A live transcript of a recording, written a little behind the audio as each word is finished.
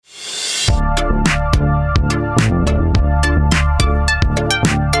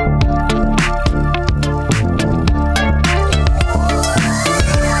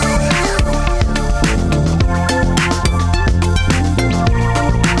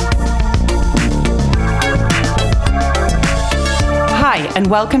Hi, and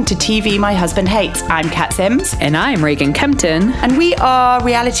welcome to TV My Husband Hates. I'm Kat Sims. And I'm Reagan Kempton. And we are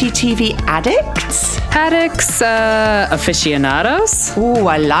reality TV addicts. Addicts, aficionados. Ooh,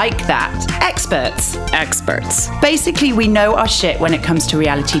 I like that. Experts. Experts. Basically, we know our shit when it comes to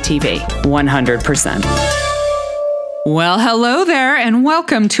reality TV. 100%. Well, hello there, and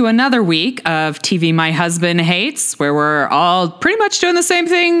welcome to another week of TV My Husband Hates, where we're all pretty much doing the same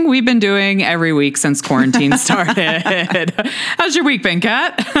thing we've been doing every week since quarantine started. How's your week been,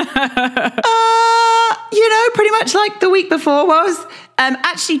 Kat? Pretty much like the week before was.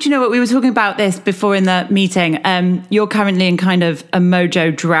 Actually, do you know what? We were talking about this before in the meeting. You're currently in kind of a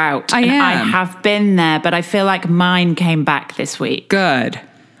mojo drought. I am. I have been there, but I feel like mine came back this week. Good.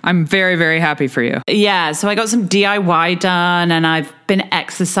 I'm very, very happy for you. Yeah, so I got some DIY done and I've been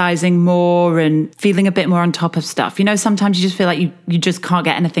exercising more and feeling a bit more on top of stuff. You know, sometimes you just feel like you just can't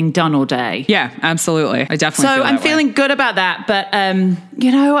get anything done all day. Yeah, absolutely. I definitely feel that I'm feeling good about that. But, I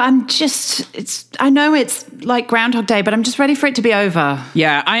know it's like Groundhog Day, but I'm just ready for it to be over.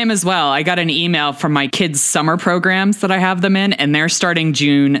 Yeah, I am as well. I got an email from my kids' summer programs that I have them in, and they're starting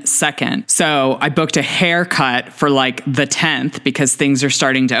June 2nd. So I booked a haircut for like the 10th because things are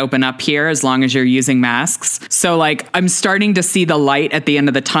starting to open up here as long as you're using masks. So like I'm starting to see the light at the end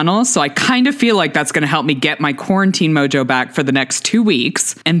of the tunnel. So I kind of feel like that's going to help me get my quarantine mojo back for the next 2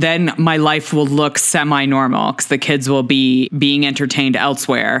 weeks. And then my life will look semi-normal because the kids will be being entertained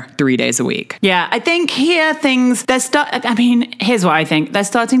elsewhere 3 days a week. Yeah, I think here things, here's what I think. They're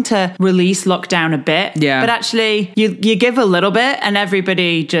starting to release lockdown a bit. Yeah. But actually, you give a little bit and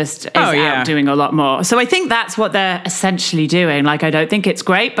everybody just is out doing a lot more. So I think that's what they're essentially doing. Like, I don't think it's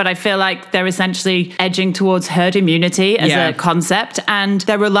great, but I feel like they're essentially edging towards herd immunity as a concept. And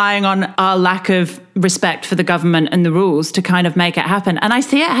they're relying on our lack of respect for the government and the rules to kind of make it happen. And I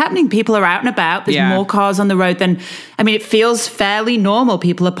see it happening. People are out and about. There's more cars on the road than, it feels fairly normal.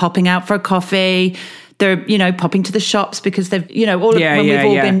 People are popping out for a coffee. They're, popping to the shops because they've, we've all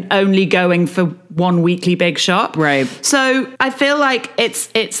been only going for one weekly big shop. Right. So I feel like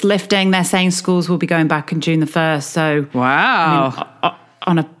it's lifting. They're saying schools will be going back on June the 1st. So wow.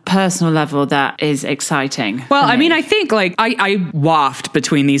 On a personal level, that is exciting. Well, I think like I waft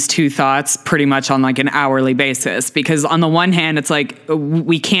between these two thoughts pretty much on like an hourly basis, because on the one hand, it's like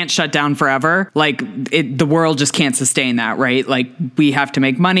we can't shut down forever. Like the world just can't sustain that, right? Like we have to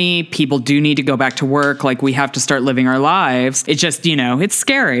make money. People do need to go back to work. Like we have to start living our lives. It's just, it's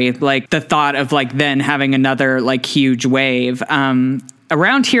scary. Like the thought of like then having another like huge wave.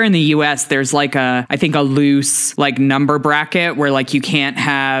 Around here in the US, there's like I think a loose like number bracket where like you can't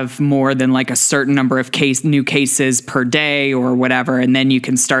have more than like a certain number of new cases per day or whatever, and then you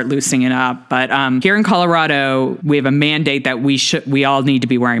can start loosening it up. But here in Colorado, we have a mandate that we all need to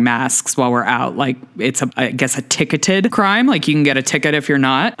be wearing masks while we're out. Like it's I guess a ticketed crime. Like you can get a ticket if you're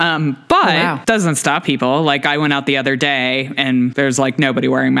not. But doesn't stop people. Like I went out the other day and there's like nobody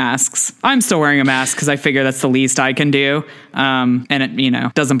wearing masks. I'm still wearing a mask because I figure that's the least I can do. And it,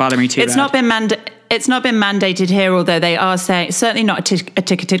 doesn't bother me too bad. It's not been mandated here, although they are saying, certainly not a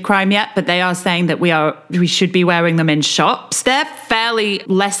ticketed crime yet, but they are saying that we should be wearing them in shops. They're fairly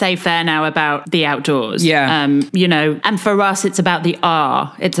laissez-faire now about the outdoors. Yeah. And for us, it's about the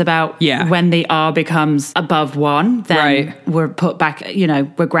R. It's about when the R becomes above 1, then we're put back,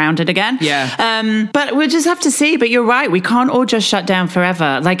 we're grounded again. Yeah. But we'll just have to see. But you're right. We can't all just shut down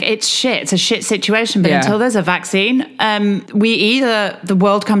forever. Like it's shit. It's a shit situation. But until there's a vaccine, we either the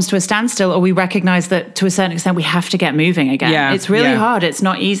world comes to a standstill or we recognize that to a certain extent we have to get moving again. Yeah, it's really hard. It's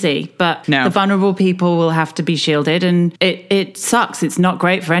not easy, but the vulnerable people will have to be shielded, and it sucks. It's not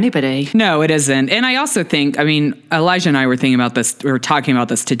great for anybody. No, it isn't. And I also think, Elijah and I were thinking about this, we were talking about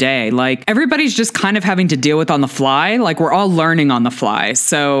this today, like everybody's just kind of having to deal with on the fly. Like we're all learning on the fly.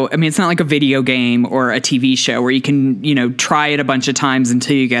 So, it's not like a video game or a TV show where you can, try it a bunch of times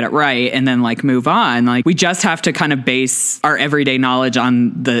until you get it right and then like move on. Like we just have to kind of base our everyday knowledge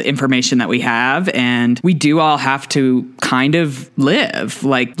on the information that we have. And we do all have to kind of live.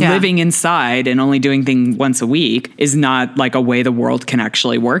 Like living inside and only doing things once a week is not like a way the world can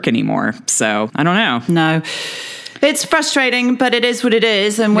actually work anymore. So I don't know. No. It's frustrating, but it is what it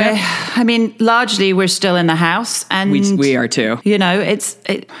is. And largely we're still in the house. And we are too. that's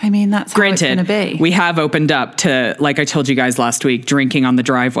how it's going to be. We have opened up to, like I told you guys last week, drinking on the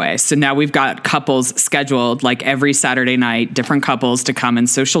driveway. So now we've got couples scheduled like every Saturday night, different couples to come and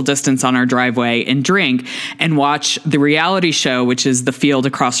social distance on our driveway and drink and watch the reality show, which is The Field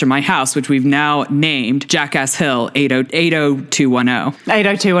Across from My House, which we've now named Jackass Hill 80210.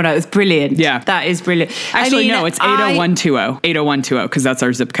 80210 is brilliant. Yeah. That is brilliant. Actually, no, it's 80120. 80120, because that's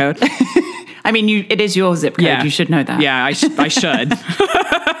our zip code. I mean, it is your zip code. Yeah. You should know that. Yeah, I should.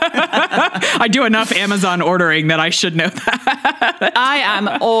 I do enough Amazon ordering that I should know that. I am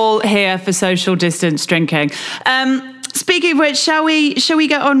all here for social distance drinking. Speaking of which, shall we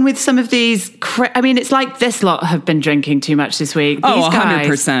get on with some of these? It's like this lot have been drinking too much this week. Oh, these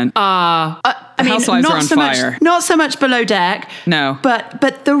 100%. Housewives are on fire. Not so much Below Deck. No.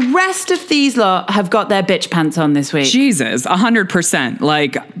 But the rest of these lot have got their bitch pants on this week. Jesus, 100%.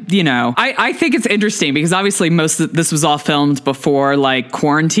 Like, I think it's interesting because obviously this was all filmed before like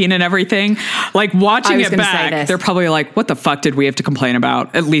quarantine and everything. Like watching it back, they're probably like, what the fuck did we have to complain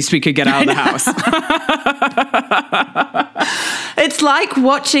about? At least we could get out of the house. It's like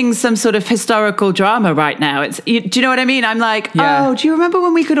watching some sort of historical drama right now. Do you know what I mean? I'm like, oh, do you remember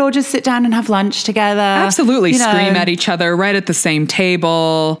when we could all just sit down and have lunch together? Absolutely. Scream at each other right at the same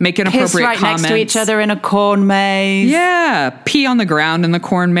table, make inappropriate comments. Next to each other in a corn maze. Yeah. Pee on the ground in the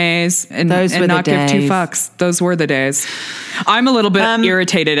corn maze and not give two fucks. Those were the days. I'm a little bit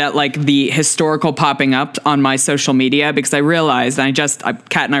irritated at like the historical popping up on my social media because I realized,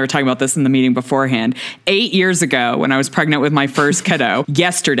 Kat and I were talking about this in the meeting beforehand, 8 years ago when I was pregnant with my first kiddo,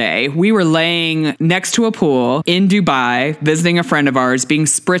 yesterday, we were laying next to a pool in Dubai, visiting a friend of ours, being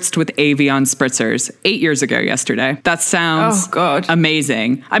spritzed with Avion spritzers 8 years ago yesterday. That sounds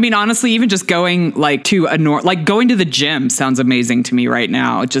amazing. I mean, honestly, even just going like to going to the gym sounds amazing to me right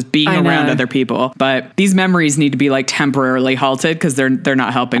now, just being around other people. But these memories need to be like temporarily halted because they're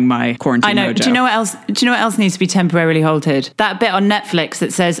not helping my quarantine mojo. Do you know what else? Do you know what else needs to be temporarily halted? That bit on Netflix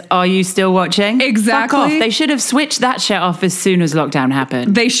that says, "Are you still watching?" Exactly. Fuck off. They should have switched that shit off as soon as lockdown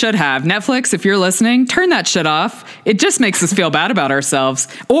happened. They should have. Netflix, if you're listening, turn that shit off. It just makes us feel bad about ourselves.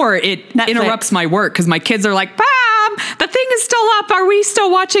 Or it interrupts my work because my kids are like, Mom, the thing is still up. Are we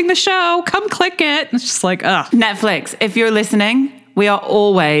still watching the show? Come click it. It's just like, ugh. Netflix, if you're listening, we are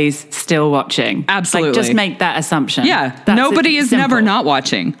always still watching. Absolutely. Just make that assumption. Yeah. Nobody is never not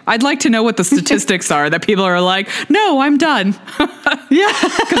watching. I'd like to know what the statistics are that people are like, no, I'm done. Yeah.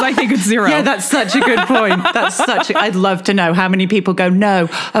 Because I think it's zero. Yeah, that's such a good point. I'd love to know how many people go, no,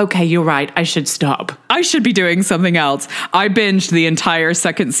 okay, you're right, I should stop. I should be doing something else. I binged the entire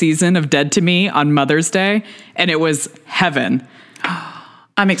second season of Dead to Me on Mother's Day, and it was heaven.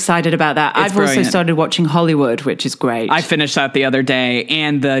 I'm excited about that. I've also started watching Hollywood, which is great. I finished that the other day,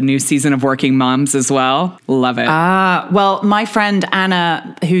 and the new season of Working Moms as well. Love it. Well, my friend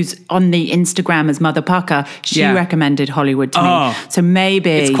Anna, who's on the Instagram as Mother Pucker, she recommended Hollywood to me. So maybe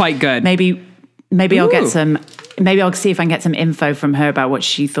it's quite good. Maybe I'll get some. Maybe I'll see if I can get some info from her about what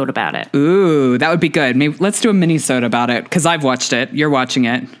she thought about it. Ooh, that would be good. Maybe let's do a mini-sode about it because I've watched it. You're watching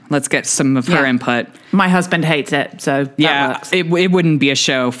it. Let's get some of her input. My husband hates it, so that works. It wouldn't be a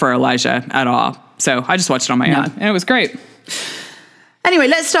show for Elijah at all. So I just watched it on my own, and it was great. Anyway,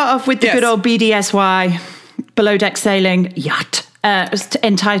 let's start off with the good old BDSY, Below Deck Sailing Yacht,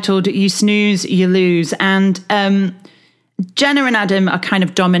 entitled You Snooze, You Lose. And Jenna and Adam are kind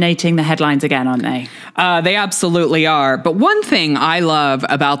of dominating the headlines again, aren't they? They absolutely are. But one thing I love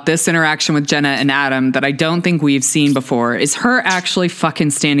about this interaction with Jenna and Adam that I don't think we've seen before is her actually fucking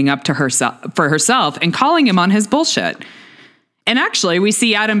standing up to herself and calling him on his bullshit. And actually, we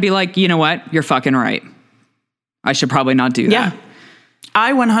see Adam be like, you know what? You're fucking right. I should probably not do that. Yeah.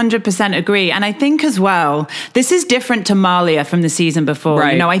 I 100% agree. And I think as well, this is different to Malia from the season before.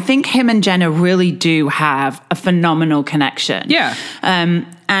 Right. You know, I think him and Jenna really do have a phenomenal connection. Yeah.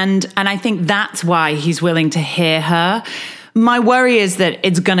 And I think that's why he's willing to hear her. My worry is that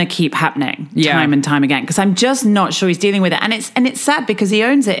it's going to keep happening time and time again because I'm just not sure he's dealing with it. And it's sad because he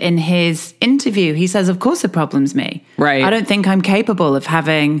owns it in his interview. He says, of course the problem's me. Right. I don't think I'm capable of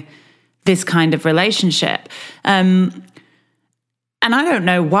having this kind of relationship. And I don't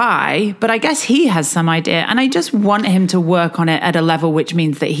know why, but I guess he has some idea. And I just want him to work on it at a level which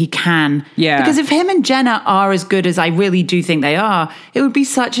means that he can. Yeah. Because if him and Jenna are as good as I really do think they are, it would be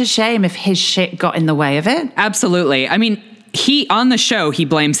such a shame if his shit got in the way of it. Absolutely. I mean, on the show, he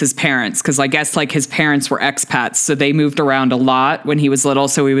blames his parents because I guess like his parents were expats. So they moved around a lot when he was little.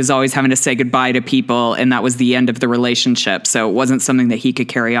 So he was always having to say goodbye to people. And that was the end of the relationship. So it wasn't something that he could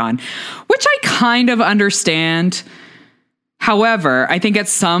carry on, which I kind of understand. However, I think at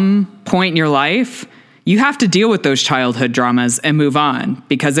some point in your life, you have to deal with those childhood dramas and move on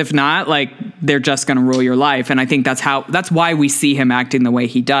because if not, like they're just going to rule your life. And I think that's why we see him acting the way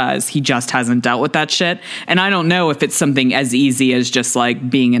he does. He just hasn't dealt with that shit. And I don't know if it's something as easy as just like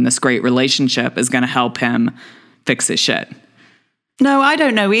being in this great relationship is going to help him fix his shit. No, I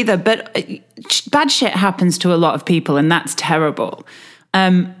don't know either. But bad shit happens to a lot of people and that's terrible.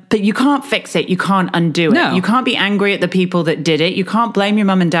 But you can't fix it. You can't undo it. No. You can't be angry at the people that did it. You can't blame your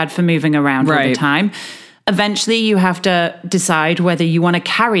mum and dad for moving around all the time. Eventually, you have to decide whether you want to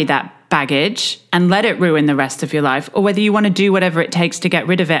carry that baggage and let it ruin the rest of your life, or whether you want to do whatever it takes to get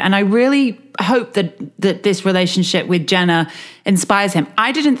rid of it. And I really hope that this relationship with Jenna inspires him.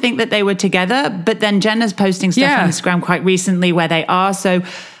 I didn't think that they were together, but then Jenna's posting stuff on Instagram quite recently where they are. So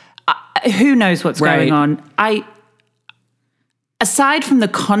who knows what's going on? Aside from the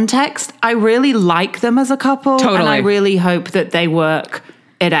context, I really like them as a couple. Totally. And I really hope that they work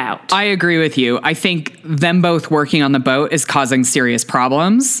it out. I agree with you. I think them both working on the boat is causing serious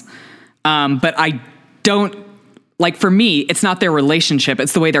problems. But I don't, like, for me, it's not their relationship.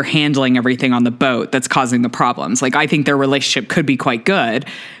 It's the way they're handling everything on the boat that's causing the problems. Like, I think their relationship could be quite good,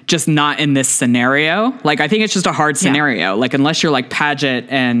 just not in this scenario. Like, I think it's just a hard scenario. Like, unless you're like Paget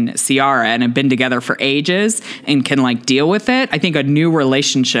and Ciara and have been together for ages and can like deal with it, I think a new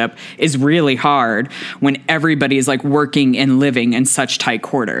relationship is really hard when everybody's like working and living in such tight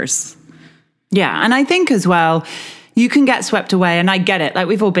quarters. Yeah. And I think as well, you can get swept away, and I get it. Like,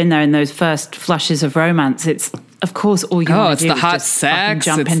 we've all been there in those first flushes of romance. It's, of course, all you want to do the hot is just sex.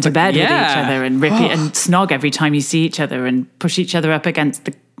 jump into bed with each other and rip it and snog every time you see each other and push each other up against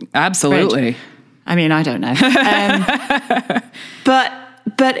the Absolutely. fridge. I mean, I don't know.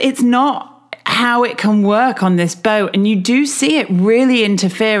 But it's not how it can work on this boat, and you do see it really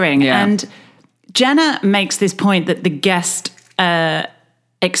interfering. Yeah. And Jenna makes this point that the guest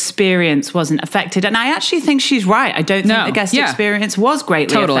experience wasn't affected, and I actually think she's right. I don't think the guest experience was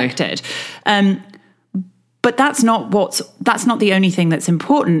greatly affected. But that's not the only thing that's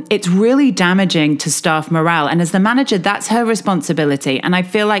important. It's really damaging to staff morale, and as the manager, that's her responsibility. And I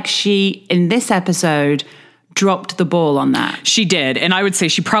feel like she, in this episode, dropped the ball on that. She did. And I would say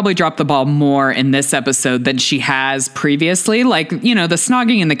she probably dropped the ball more in this episode than she has previously. Like, you know, the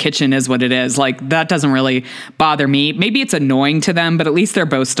snogging in the kitchen is what it is. Like, that doesn't really bother me. Maybe it's annoying to them, but at least they're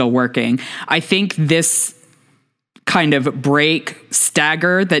both still working. I think this kind of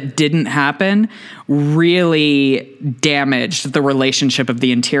stagger that didn't happen really damaged the relationship of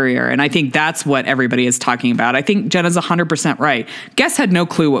the interior. And I think that's what everybody is talking about. I think Jenna's 100% right. Guests had no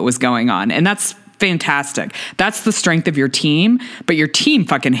clue what was going on. And that's fantastic. That's the strength of your team, but your team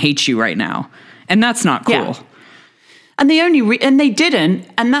fucking hates you right now. And that's not cool. Yeah. And they didn't,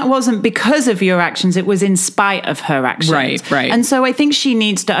 and that wasn't because of your actions, it was in spite of her actions. Right. And so I think she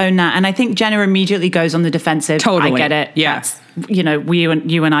needs to own that. And I think Jenna immediately goes on the defensive. Totally. I get it. Yeah. You know, you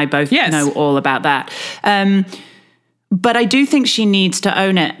and I both know all about that. But I do think she needs to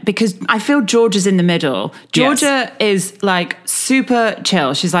own it, because I feel Georgia's in the middle. Georgia is like super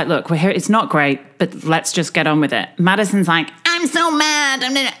chill. She's like, look, we're here. It's not great, but let's just get on with it. Madison's like, I'm so mad.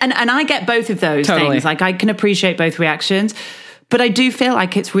 And I get both of those things. Like, I can appreciate both reactions. But I do feel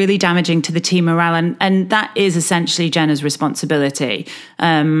like it's really damaging to the team morale. And that is essentially Jenna's responsibility.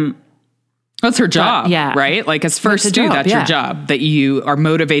 That's her job, right? Like, as first stew, that's your job. That you are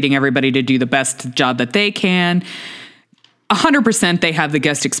motivating everybody to do the best job that they can. 100% they have the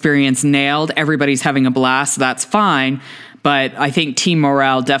guest experience nailed. Everybody's having a blast. That's fine. But I think team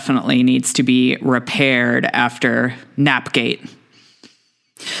morale definitely needs to be repaired after Napgate.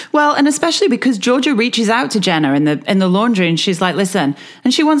 Well, and especially because Georgia reaches out to Jenna in the laundry, and she's like, listen,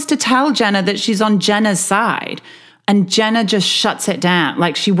 and she wants to tell Jenna that she's on Jenna's side. And Jenna just shuts it down.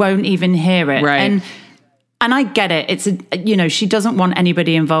 Like, she won't even hear it. Right. And I get it. It's she doesn't want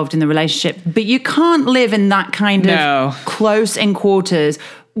anybody involved in the relationship, but you can't live in that kind of close in quarters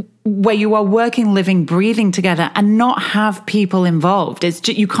where you are working, living, breathing together and not have people involved. It's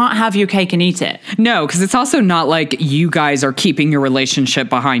just, you can't have your cake and eat it. No, because it's also not like you guys are keeping your relationship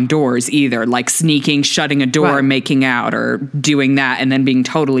behind doors either, like sneaking, shutting a door and making out, or doing that and then being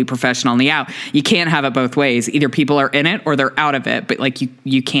totally professional on the out. You can't have it both ways. Either people are in it or they're out of it, but like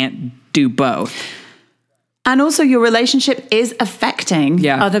you can't do both. And also, your relationship is affecting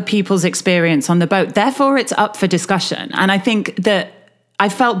other people's experience on the boat. Therefore, it's up for discussion. And I think that I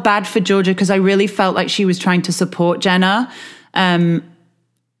felt bad for Georgia, because I really felt like she was trying to support Jenna. And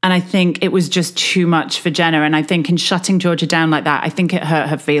I think it was just too much for Jenna. And I think in shutting Georgia down like that, I think it hurt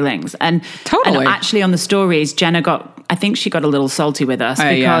her feelings. And actually on the stories, Jenna I think she got a little salty with us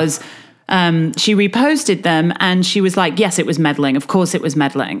because she reposted them and she was like, yes, it was meddling. Of course it was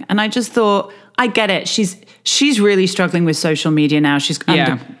meddling. And I just thought, I get it. She's really struggling with social media now. She's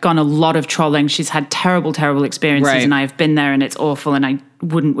undergone a lot of trolling. She's had terrible, terrible experiences, and I've been there, and it's awful, and I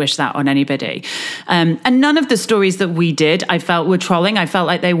wouldn't wish that on anybody. And none of the stories that we did, I felt, were trolling. I felt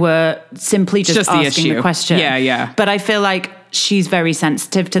like they were simply just asking the question. Yeah. But I feel like she's very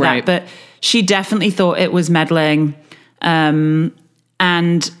sensitive to that. But she definitely thought it was meddling. And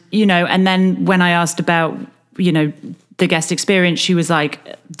And, you know, and then when I asked about, you know, the guest experience, she was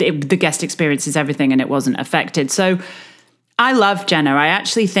like, the guest experience is everything and it wasn't affected. So I love Jenna. I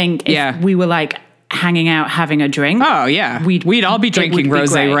actually think if we were like hanging out, having a drink. Oh, yeah. We'd all be drinking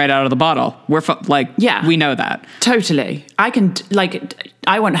rosé right out of the bottle. We're we know that. Totally.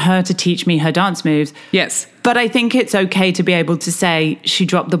 I want her to teach me her dance moves. Yes. But I think it's okay to be able to say she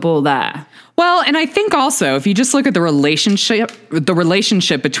dropped the ball there. Well, and I think also if you just look at the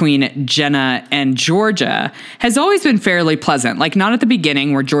relationship between Jenna and Georgia has always been fairly pleasant. Like not at the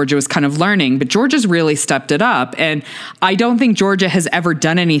beginning where Georgia was kind of learning, but Georgia's really stepped it up. And I don't think Georgia has ever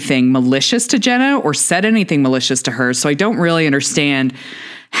done anything malicious to Jenna or said anything malicious to her. So I don't really understand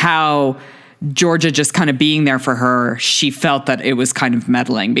how Georgia just kind of being there for her, she felt that it was kind of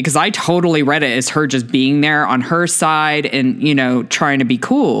meddling, because I totally read it as her just being there on her side and, you know, trying to be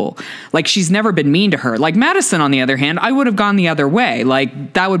cool. Like she's never been mean to her. Like Madison, on the other hand, I would have gone the other way.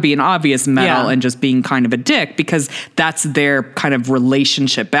 Like that would be an obvious meddle and just being kind of a dick, because that's their kind of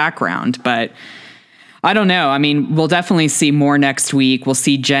relationship background. But I don't know. I mean, we'll definitely see more next week. We'll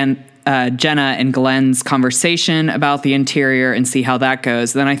see Jenna and Glenn's conversation about the interior and see how that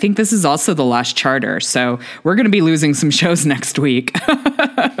goes. Then I think this is also the last charter. So we're going to be losing some shows next week.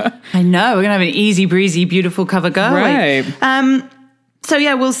 I know. We're going to have an easy breezy, beautiful cover girl. Right. So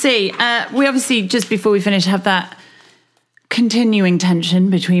yeah, we'll see. We obviously, just before we finish, have that continuing tension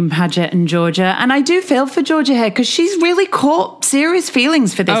between Paget and Georgia. And I do feel for Georgia here because she's really caught serious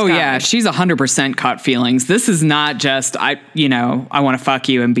feelings for this guy. Yeah, she's 100% caught feelings. This is not just, I want to fuck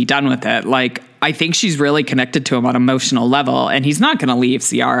you and be done with it. Like, I think she's really connected to him on an emotional level, and he's not going to leave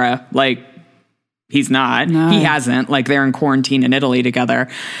Ciara. Like, he's not. No. He hasn't. Like, they're in quarantine in Italy together.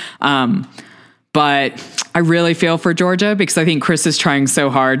 But I really feel for Georgia because I think Chris is trying so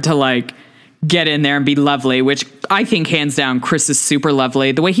hard to, like, get in there and be lovely, which I think hands down Chris is super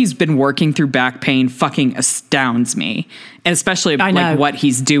lovely. The way he's been working through back pain fucking astounds me. And especially like what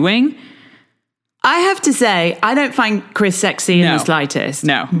he's doing. I have to say, I don't find Chris sexy in the slightest.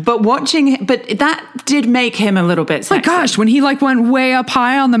 No. But watching him, but that did make him a little bit sexy. My gosh, when he like went way up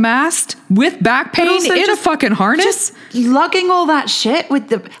high on the mast with back pain in a fucking harness. Just lugging all that shit with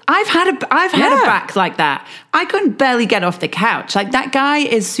the... I've had a back like that. I couldn't barely get off the couch. Like, that guy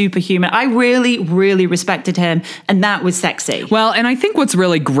is superhuman. I really, really respected him, and that was sexy. Well, and I think what's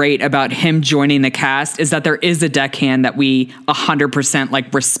really great about him joining the cast is that there is a deckhand that we 100%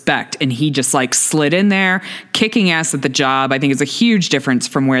 like respect, and he just like slid in there, kicking ass at the job. I think it's a huge difference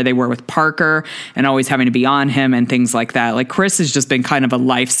from where they were with Parker and always having to be on him and things like that. Like, Chris has just been kind of a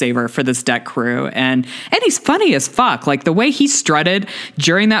lifesaver for this deck crew, and he's funny as fuck. Like, the way he strutted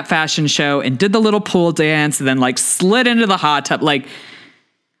during that fashion show and did the little pool dance and then like slid into the hot tub. Like,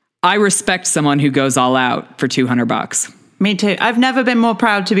 I respect someone who goes all out for $200. Me too. I've never been more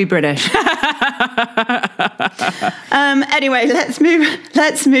proud to be British. Anyway,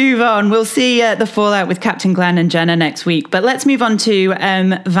 let's move on. We'll see the fallout with Captain Glenn and Jenna next week. But let's move on to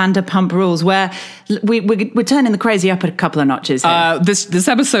Vanderpump Rules, where we're turning the crazy up a couple of notches here. This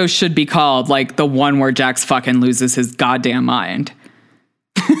episode should be called like the one where Jax fucking loses his goddamn mind.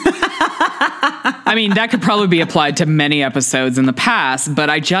 I mean, that could probably be applied to many episodes in the past, but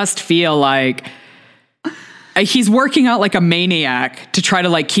I just feel like he's working out like a maniac to try to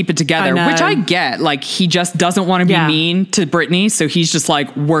like keep it together, which I get. Like, he just doesn't want to be mean to Brittany, so he's just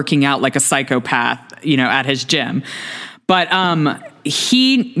like working out like a psychopath, at his gym. But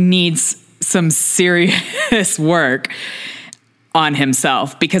he needs some serious work on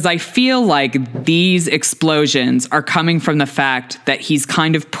himself, because I feel like these explosions are coming from the fact that he's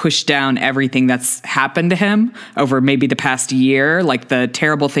kind of pushed down everything that's happened to him over maybe the past year, like the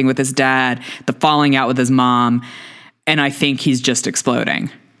terrible thing with his dad, the falling out with his mom, and I think he's just exploding.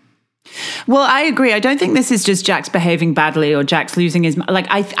 Well, I agree. I don't think this is just Jax behaving badly or Jax losing his... Like,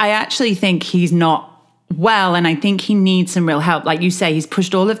 I actually think he's not well, and I think he needs some real help. Like you say, he's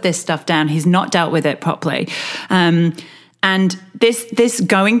pushed all of this stuff down. He's not dealt with it properly. And this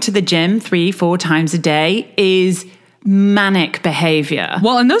going to the gym 3-4 times a day is manic behavior.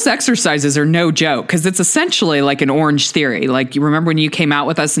 Well, and those exercises are no joke, because it's essentially like an Orange Theory. Like, you remember when you came out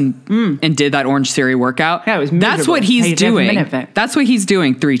with us and did that Orange Theory workout? Yeah, it was miserable. That's what he's doing. That's what he's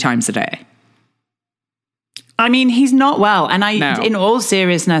doing 3 times a day. I mean, he's not well. And in all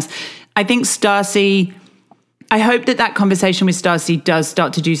seriousness, I think Stacy... I hope that conversation with Stacy does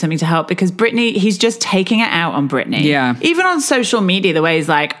start to do something to help, because Brittany, he's just taking it out on Brittany. Yeah. Even on social media, the way he's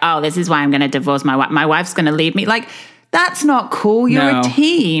like, oh, this is why I'm going to divorce my wife. My wife's going to leave me. Like, that's not cool. You're a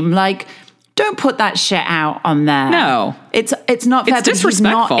team. Like, don't put that shit out on there. No. It's not fair. It's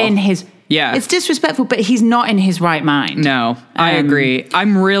disrespectful. He's not in his... Yeah. It's disrespectful, but he's not in his right mind. No, I agree.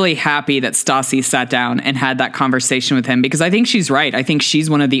 I'm really happy that Stassi sat down and had that conversation with him, because I think she's right. I think she's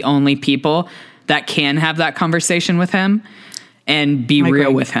one of the only people that can have that conversation with him and be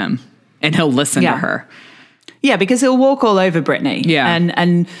real with him, and he'll listen to her. Yeah, because he'll walk all over Brittany.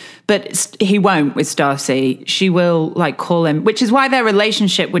 Yeah. But he won't with Stassi. She will like call him, which is why their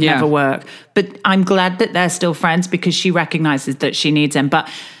relationship would never work. But I'm glad that they're still friends, because she recognizes that she needs him. But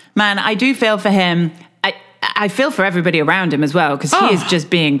man, I do feel for him. I feel for everybody around him as well, because he is just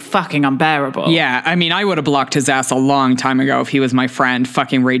being fucking unbearable. Yeah, I mean, I would have blocked his ass a long time ago if he was my friend.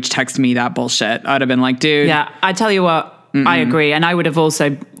 Fucking rage text me that bullshit. I'd have been like, dude. Yeah, I tell you what, I agree. And I would have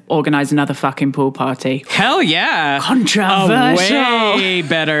also organized another fucking pool party. Hell yeah. Controversial. A way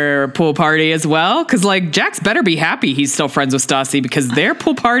better pool party as well. Because, like, Jax better be happy he's still friends with Stassi, because their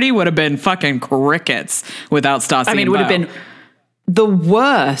pool party would have been fucking crickets without Stassi. I mean, it would have been the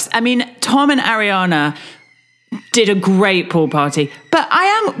worst. I mean, Tom and Ariana did a great pool party. But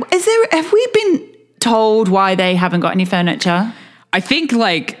have we been told why they haven't got any furniture? I think,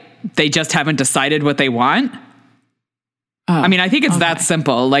 like, they just haven't decided what they want. I mean, I think it's that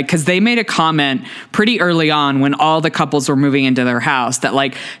simple, like, because they made a comment pretty early on when all the couples were moving into their house that,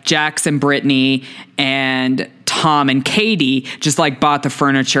 like, Jax and Brittany and Tom and Katie just, like, bought the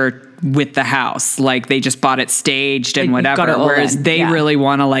furniture with the house. Like, they just bought it staged and whatever, whereas they really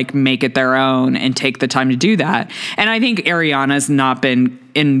want to, like, make it their own and take the time to do that. And I think Ariana's not been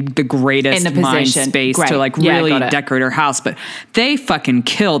in the greatest mind space to, like, really decorate her house, but they fucking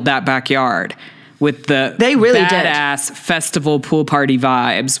killed that backyard. With the badass festival pool party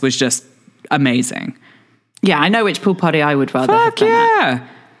vibes, was just amazing. Yeah, I know which pool party I would rather have done. That.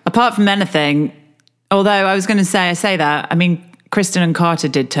 Apart from anything, although I was going to say, I mean, Kristen and Carter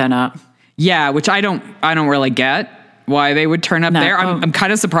did turn up. Yeah, which I don't really get why they would turn up there. I'm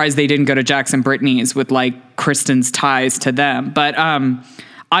kind of surprised they didn't go to Jax and Brittany's with, like, Kristen's ties to them. But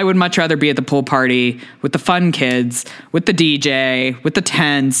I would much rather be at the pool party with the fun kids, with the DJ, with the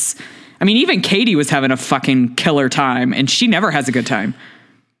tents. I mean, even Katie was having a fucking killer time, and she never has a good time.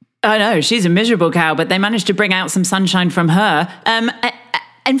 I know, she's a miserable cow, but they managed to bring out some sunshine from her.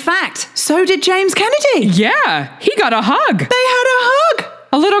 In fact, so did James Kennedy. Yeah, he got a hug. They had a hug.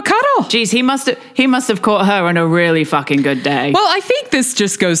 A little cuddle. Jeez, he must have caught her on a really fucking good day. Well, I think this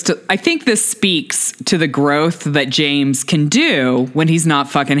speaks to the growth that James can do when he's not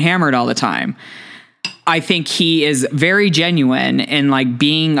fucking hammered all the time. I think he is very genuine in, like,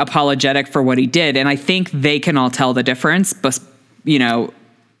 being apologetic for what he did. And I think they can all tell the difference, but, you know,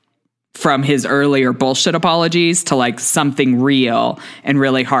 from his earlier bullshit apologies to, like, something real and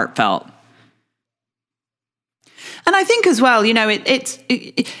really heartfelt. And I think as well, you know,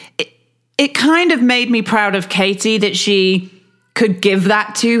 it kind of made me proud of Katie that she could give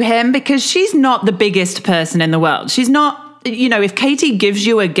that to him, because she's not the biggest person in the world. She's not, you know, if Katie gives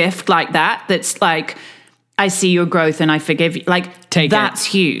you a gift like that, that's like, I see your growth and I forgive you. Like, that's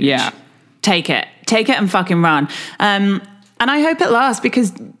huge. Yeah. Take it and fucking run. And I hope it lasts,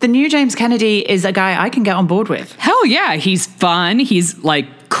 because the new James Kennedy is a guy I can get on board with. Hell yeah. He's fun. He's, like,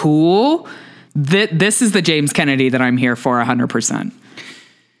 cool. This is the James Kennedy that I'm here for 100%.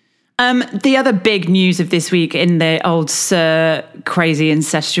 The other big news of this week in the old Sir crazy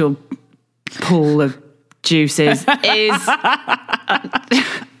incestual pool of juices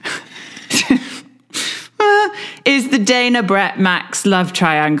is the Dana, Brett, Max love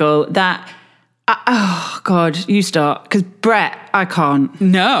triangle that, oh God, you start. Because Brett, I can't.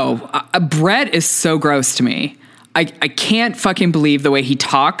 No, Brett is so gross to me. I can't fucking believe the way he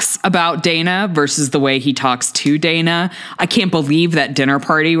talks about Dana versus the way he talks to Dana. I can't believe that dinner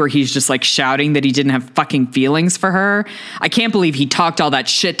party where he's just, like, shouting that he didn't have fucking feelings for her. I can't believe he talked all that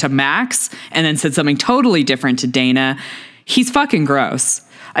shit to Max and then said something totally different to Dana. He's fucking gross.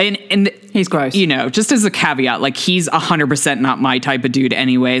 And he's gross. You know, just as a caveat, like, he's 100% not my type of dude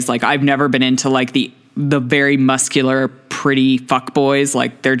anyways. Like, I've never been into, like, the very muscular, pretty fuckboys.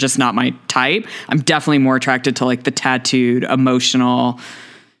 Like, they're just not my type. I'm definitely more attracted to, like, the tattooed, emotional,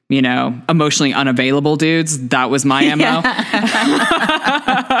 you know, emotionally unavailable dudes. That was my MO.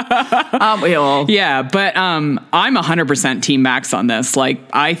 Aren't we all? Yeah, but I'm 100% Team Max on this. Like,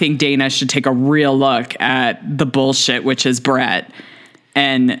 I think Dana should take a real look at the bullshit, which is Brett,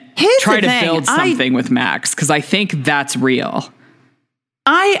 and try to build something with Max, because I think that's real.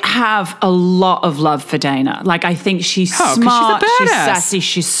 I have a lot of love for Dana. Like, I think she's smart, she's sassy,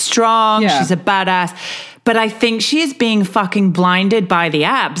 she's strong, she's a badass. But I think she is being fucking blinded by the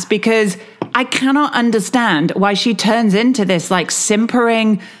abs, because I cannot understand why she turns into this, like,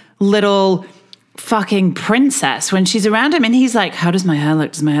 simpering little fucking princess when she's around him. And he's like, how does my hair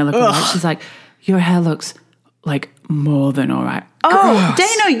look? Does my hair look all right? She's like, your hair looks like more than all right. Oh,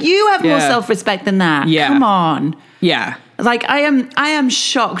 Dana, you have more self-respect than that. Yeah. Come on. Yeah. Like, I am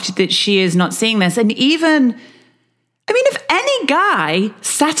shocked that she is not seeing this. And even, I mean, if any guy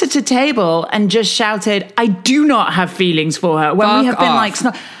sat at a table and just shouted, I do not have feelings for her, when we have been like,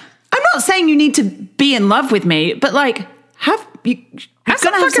 I'm not saying you need to be in love with me, but like, have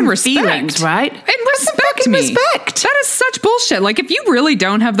some fucking respect, feelings, right? And respect me. Respect. That is such bullshit. Like, if you really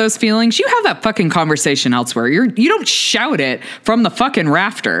don't have those feelings, you have that fucking conversation elsewhere. You don't shout it from the fucking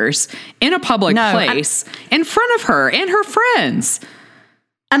rafters in a public place in front of her and her friends.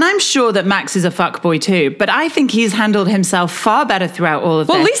 And I'm sure that Max is a fuckboy too, but I think he's handled himself far better throughout all of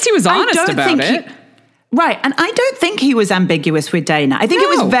this. Well, at least he was honest about it. Right. And I don't think he was ambiguous with Dana. I think it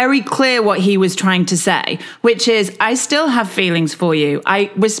was very clear what he was trying to say, which is, I still have feelings for you. I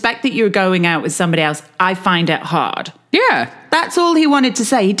respect that you're going out with somebody else. I find it hard. Yeah. That's all he wanted to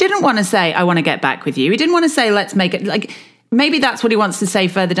say. He didn't want to say, I want to get back with you. He didn't want to say, let's make it like, maybe that's what he wants to say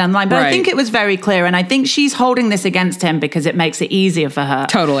further down the line. But I think it was very clear. And I think she's holding this against him because it makes it easier for her.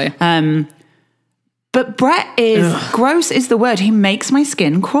 Totally. But Brett is, gross is the word. He makes my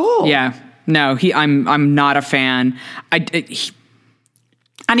skin crawl. Yeah. No, I'm not a fan. And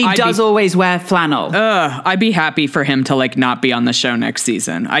he does always wear flannel. I'd be happy for him to like not be on the show next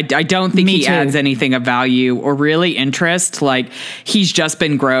season. I don't think he adds anything of value or really interest. Like, he's just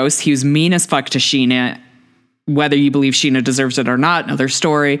been gross. He was mean as fuck to Sheena. Whether you believe Sheena deserves it or not, another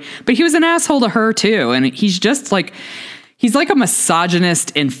story. But he was an asshole to her too. And he's just like, he's like a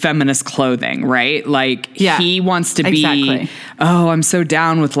misogynist in feminist clothing, right? Like, he wants to be, I'm so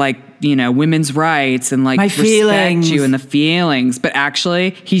down with like, you know, women's rights and like my respect feelings. You and the feelings. But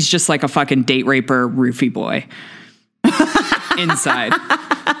actually, he's just like a fucking date raper roofie boy inside.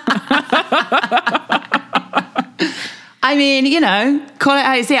 I mean, you know, call it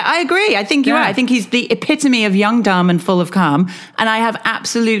how you see it. I agree. I think you're right. I think he's the epitome of young, dumb, and full of calm. And I have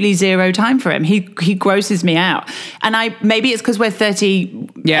absolutely zero time for him. He grosses me out. And maybe it's because we're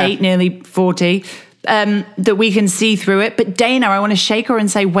 38, nearly 40, that we can see through it. But Dana, I want to shake her and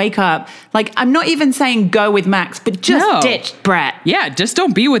say, wake up. Like, I'm not even saying go with Max, but just ditch Brett. Yeah, just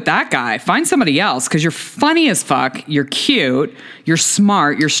don't be with that guy. Find somebody else, because you're funny as fuck. You're cute. You're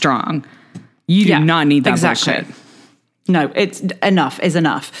smart. You're strong. You do not need that bullshit. No, it's enough is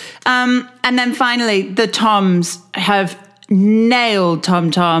enough. And then finally, the Toms have nailed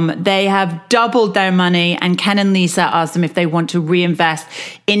Tom. They have doubled their money, and Ken and Lisa asked them if they want to reinvest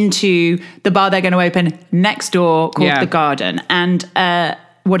into the bar they're going to open next door called The Garden. And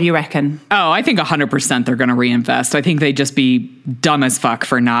what do you reckon? Oh, I think 100% they're going to reinvest. I think they'd just be dumb as fuck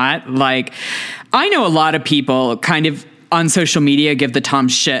for not. Like, I know a lot of people kind of on social media give the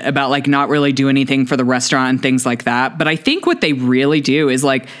Toms shit about like not really do anything for the restaurant and things like that. But I think what they really do is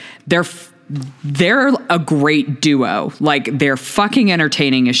like they're a great duo. Like, they're fucking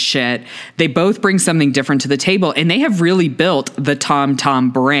entertaining as shit. They both bring something different to the table, and they have really built the Tom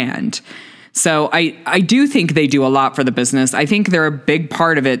brand. So I do think they do a lot for the business. I think they're a big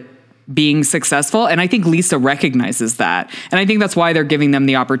part of it being successful. And I think Lisa recognizes that. And I think that's why they're giving them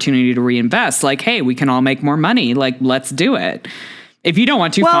the opportunity to reinvest. Like, hey, we can all make more money. Like, let's do it. If you don't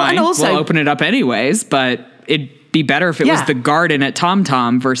want to, fine. Also, we'll open it up anyways. But it'd be better if it was the Garden at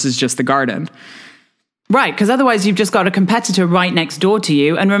Tom versus just the Garden. Right, because otherwise you've just got a competitor right next door to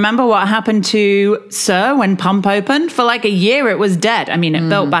you. And remember what happened to Sir when Pump opened? For like a year it was dead. I mean, it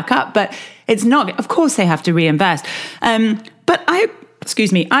built back up, but it's not. Of course they have to reinvest. But I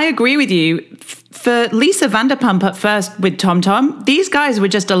agree with you. For Lisa Vanderpump at first with Tom, these guys were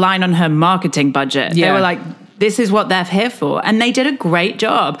just a line on her marketing budget. Yeah. They were like, this is what they're here for. And they did a great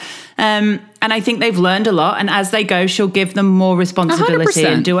job. And I think they've learned a lot. And as they go, she'll give them more responsibility 100%.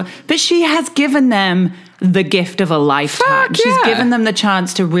 And do it. But she has given them the gift of a lifetime. She's given them the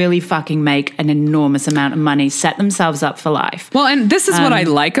chance to really fucking make an enormous amount of money, set themselves up for life. Well, and this is what I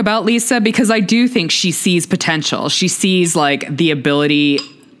like about Lisa, because I do think she sees potential. She sees like the ability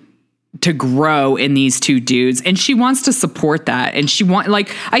to grow in these two dudes, and she wants to support that. And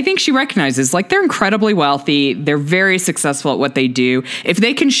I think she recognizes like they're incredibly wealthy. They're very successful at what they do. If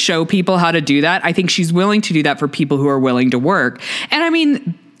they can show people how to do that, I think she's willing to do that for people who are willing to work. And I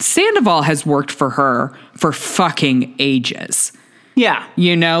mean, Sandoval has worked for her for fucking ages. Yeah.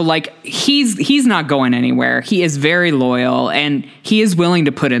 You know, like he's not going anywhere. He is very loyal, and he is willing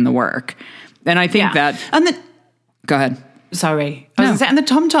to put in the work. And I think that... Go ahead. Sorry. I was going to say, and the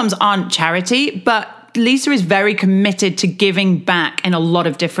Tom-Toms aren't charity, but Lisa is very committed to giving back in a lot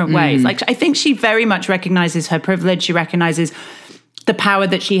of different ways. Like, I think she very much recognizes her privilege. She recognizes the power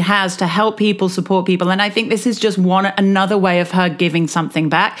that she has to help people, support people. And I think this is just another way of her giving something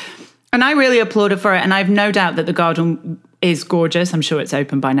back. And I really applaud her for it. And I have no doubt that the garden is gorgeous. I'm sure it's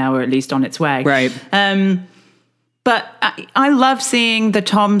open by now, or at least on its way. Right. But I love seeing the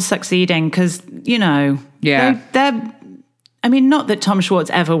Toms succeeding because, they're I mean, not that Tom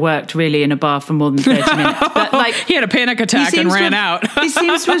Schwartz ever worked really in a bar for more than 30 minutes, but like he had a panic attack and ran out. He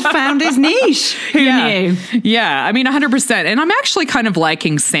seems to have found his niche. Who knew? Yeah, I mean, 100%. And I'm actually kind of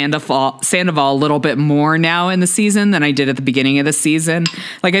liking Sandoval a little bit more now in the season than I did at the beginning of the season.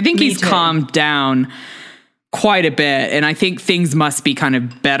 Like, I think he's calmed down quite a bit, and I think things must be kind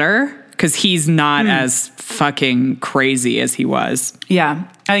of better because he's not as fucking crazy as he was. Yeah,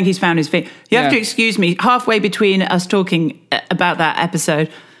 I think he's found his feet. You have to excuse me. Halfway between us talking about that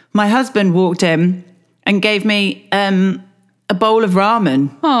episode, my husband walked in and gave me a bowl of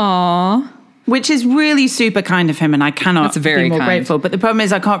ramen. Aww. Which is really super kind of him, and I cannot be more grateful. But the problem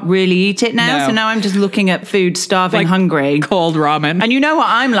is I can't really eat it now, so now I'm just looking at food, starving, hungry. Cold ramen. And you know what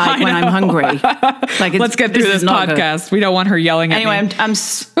I'm like when I'm hungry. Like, let's get through this podcast. Good. We don't want her yelling at me. Anyway, I'm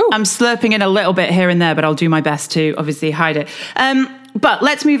slurping it a little bit here and there, but I'll do my best to obviously hide it. But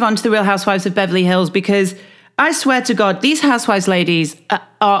let's move on to the Real Housewives of Beverly Hills, because I swear to God, these housewives ladies are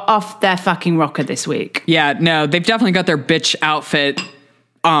off their fucking rocker this week. Yeah, no, they've definitely got their bitch outfit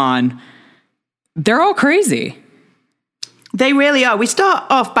on. They're all crazy. They really are. We start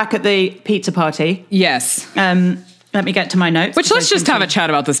off back at the pizza party. Yes. Let me get to my notes. Which let's just have a chat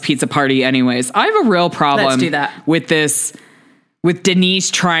about this pizza party anyways. I have a real problem let's do that. with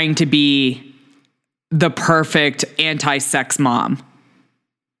Denise trying to be the perfect anti-sex mom.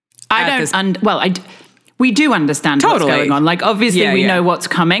 We do understand what's going on. Like, obviously we know what's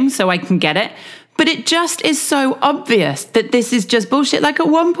coming, so I can get it. But it just is so obvious that this is just bullshit. Like, at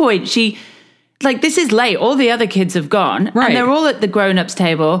one point this is late. All the other kids have gone. Right. And they're all at the grown-ups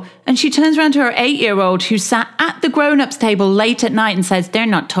table. And she turns around to her 8-year-old who sat at the grown-ups table late at night and says, they're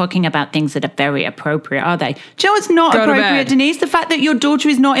not talking about things that are very appropriate, are they? Do you know what's not appropriate, Denise? The fact that your daughter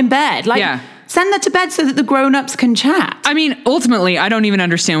is not in bed. Send her to bed so that the grown-ups can chat. I mean, ultimately, I don't even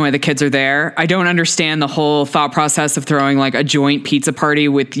understand why the kids are there. I don't understand the whole thought process of throwing like a joint pizza party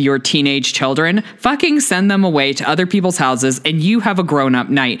with your teenage children. Fucking send them away to other people's houses and you have a grown-up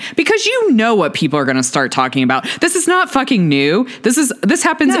night. Because you know what people are going to start talking about. This is not fucking new. This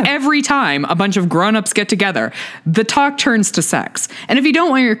happens every time a bunch of grown-ups get together. The talk turns to sex. And if you don't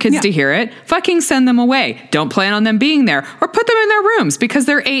want your kids to hear it, fucking send them away. Don't plan on them being there, or put them in their rooms because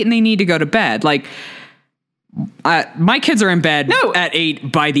they're 8 and they need to go to bed. Like, my kids are in bed at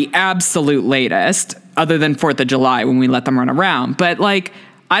 8 by the absolute latest, other than 4th of July when we let them run around. But like,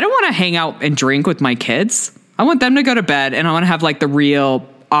 I don't want to hang out and drink with my kids. I want them to go to bed, and I want to have like the real,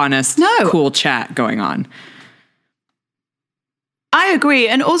 honest, cool chat going on. I agree.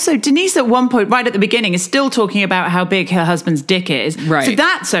 And also, Denise at one point, right at the beginning, is still talking about how big her husband's dick is. Right. So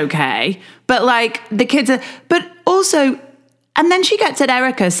that's okay. But like, the kids are, but also, and then she gets at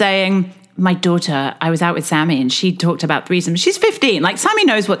Erica saying, my daughter, I was out with Sammy and she talked about threesomes. She's 15. Like, Sammy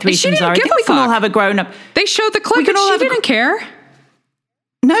knows what threesomes are. I think we can all have a grown-up. They showed the clip and she didn't care.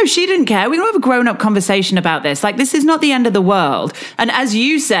 No, she didn't care. We can have a grown-up conversation about this. Like, this is not the end of the world. And as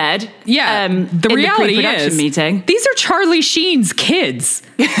you said, the reality is, meeting, these are Charlie Sheen's kids.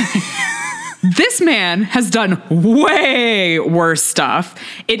 This man has done way worse stuff.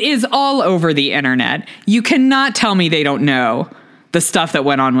 It is all over the internet. You cannot tell me they don't know the stuff that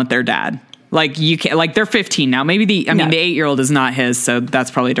went on with their dad. Like, you can't, like, they're 15 now. Maybe the 8-year-old is not his, so that's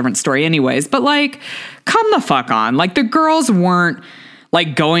probably a different story anyways. But like, come the fuck on. Like, the girls weren't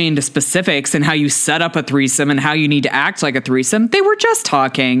like going into specifics and how you set up a threesome and how you need to act like a threesome. They were just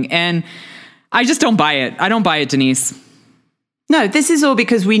talking, and I just don't buy it. I don't buy it, Denise. No, this is all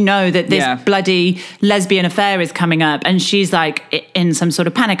because we know that this bloody lesbian affair is coming up, and she's like in some sort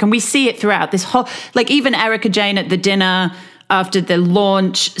of panic. And we see it throughout this whole, like, even Erica Jane at the dinner after the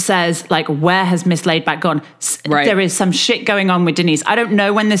launch says, like, where has Miss Laidback gone? Right. There is some shit going on with Denise. I don't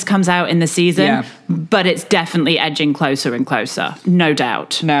know when this comes out in the season, but it's definitely edging closer and closer. No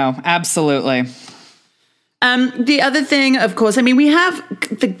doubt. No, absolutely. The other thing, of course, I mean, we have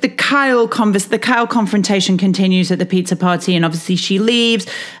the Kyle confrontation continues at the pizza party, and obviously she leaves.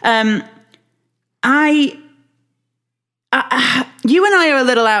 You and I are a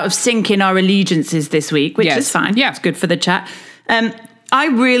little out of sync in our allegiances this week, which is fine. Yeah. It's good for the chat. I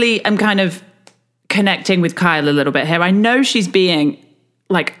really am kind of connecting with Kyle a little bit here. I know she's being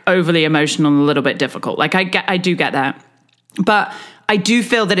like overly emotional and a little bit difficult. Like, I do get that. But I do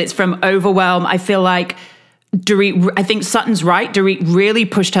feel that it's from overwhelm. I feel like Dorit, I think Sutton's right. Dorit really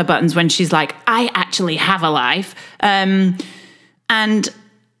pushed her buttons when she's like, I actually have a life. And And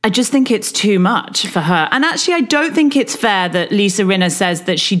I just think it's too much for her. And actually, I don't think it's fair that Lisa Rinna says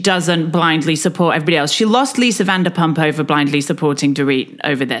that she doesn't blindly support everybody else. She lost Lisa Vanderpump over blindly supporting Dorit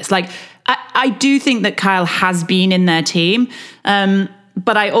over this. Like, I do think that Kyle has been in their team.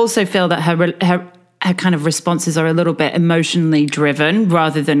 But I also feel that her kind of responses are a little bit emotionally driven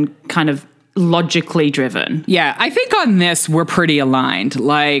rather than kind of logically driven. Yeah, I think on this, we're pretty aligned.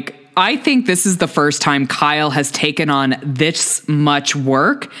 Like, I think this is the first time Kyle has taken on this much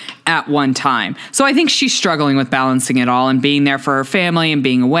work at one time. So I think she's struggling with balancing it all and being there for her family and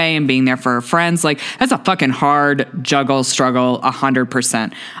being away and being there for her friends. Like, that's a fucking hard struggle,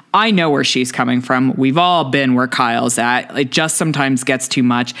 100%. I know where she's coming from. We've all been where Kyle's at. It just sometimes gets too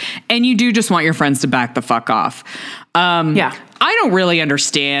much. And you do just want your friends to back the fuck off. Yeah. I don't really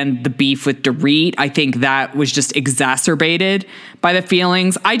understand the beef with Dorit. I think that was just exacerbated by the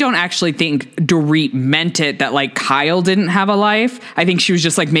feelings. I don't actually think Dorit meant it that like Kyle didn't have a life. I think she was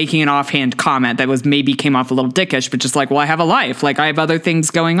just like making an offhand comment that was maybe came off a little dickish, but just like, well, I have a life. Like I have other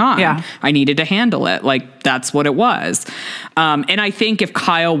things going on. Yeah. I needed to handle it. Like that's what it was. And I think if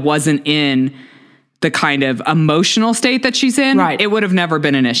Kyle wasn't in the kind of emotional state that she's in, right, it would have never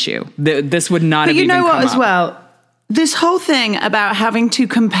been an issue. This would not have even come up. But you know what as well? This whole thing about having to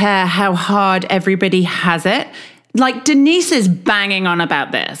compare how hard everybody has it, like Denise is banging on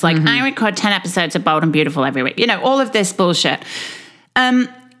about this. Like, I record 10 episodes of Bold and Beautiful every week. You know, all of this bullshit.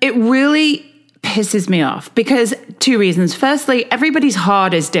 It really pisses me off because two reasons. Firstly, everybody's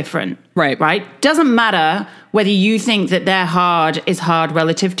hard is different. Right? Doesn't matter whether you think that their hard is hard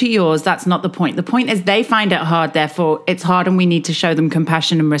relative to yours. That's not the point. The point is they find it hard, therefore it's hard and we need to show them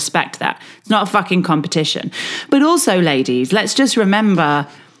compassion and respect that. It's not a fucking competition. But also, ladies, let's just remember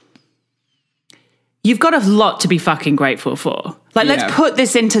you've got a lot to be fucking grateful for. Like, let's put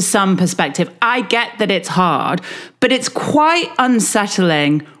this into some perspective. I get that it's hard, but it's quite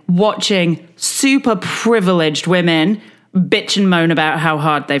unsettling watching super privileged women bitch and moan about how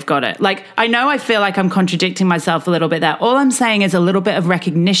hard they've got it. Like, I know I feel like I'm contradicting myself a little bit there. All I'm saying is a little bit of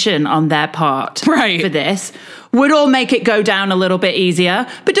recognition on their part for this would all make it go down a little bit easier.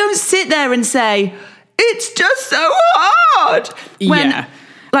 But don't sit there and say, it's just so hard.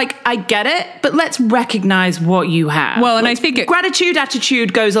 Like, I get it, but let's recognize what you have. Well, and I think gratitude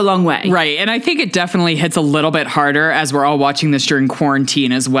attitude goes a long way. Right. And I think it definitely hits a little bit harder as we're all watching this during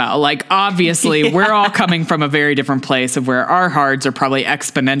quarantine as well. Like, obviously, we're all coming from a very different place of where our hards are probably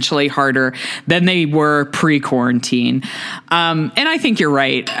exponentially harder than they were pre-quarantine. And I think you're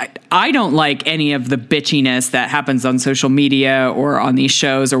right. I don't like any of the bitchiness that happens on social media or on these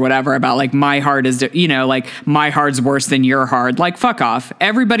shows or whatever about like my hard is, you know, like my hard's worse than your hard. Like, fuck off.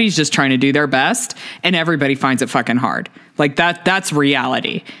 Everybody's just trying to do their best and everybody finds it fucking hard. Like that's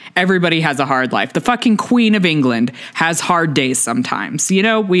reality. Everybody has a hard life. The fucking Queen of England has hard days sometimes. You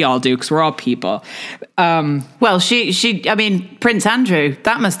know, we all do because we're all people. Well, I mean, Prince Andrew,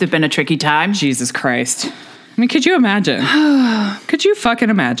 that must have been a tricky time. Jesus Christ. I mean, could you imagine? Could you fucking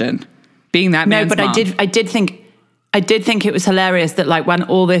imagine being that man's mom? No, but I did think it was hilarious that like when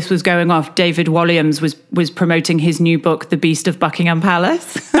all this was going off, David Walliams was promoting his new book, The Beast of Buckingham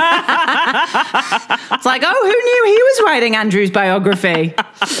Palace. It's like, oh, who knew he was writing Andrew's biography?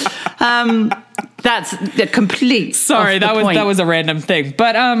 That's the complete. Sorry, that was a random thing,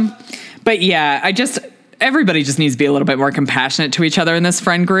 but yeah, everybody just needs to be a little bit more compassionate to each other in this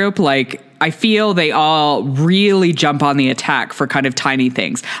friend group. Like, I feel they all really jump on the attack for kind of tiny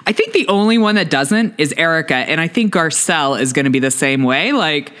things. I think the only one that doesn't is Erica, and I think Garcelle is going to be the same way.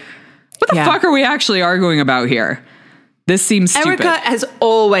 Like, what the fuck are we actually arguing about here? This seems stupid. Erica has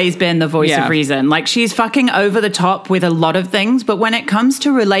always been the voice of reason. Like, she's fucking over the top with a lot of things, but when it comes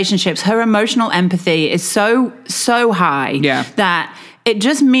to relationships, her emotional empathy is so high that it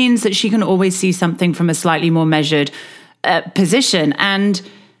just means that she can always see something from a slightly more measured position. And,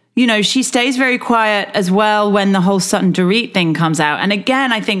 you know, she stays very quiet as well when the whole Sutton Dorit thing comes out. And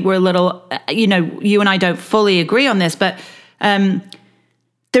again, I think we're a little, you know, you and I don't fully agree on this, but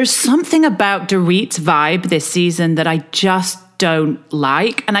there's something about Dorit's vibe this season that I just don't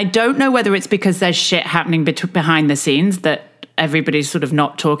like. And I don't know whether it's because there's shit happening behind the scenes that everybody's sort of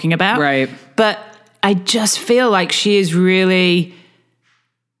not talking about. Right. But I just feel like she is really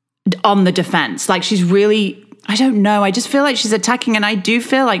on the defense. Like, she's really, I don't know, I just feel like she's attacking, and I do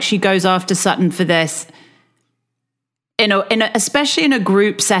feel like she goes after Sutton for this especially in a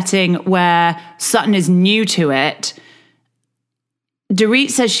group setting where Sutton is new to it. Dorit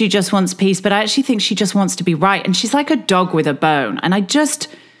says she just wants peace, but I actually think she just wants to be right, and she's like a dog with a bone. And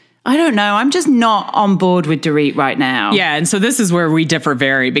I don't know. I'm just not on board with Dorit right now. Yeah, and so this is where we differ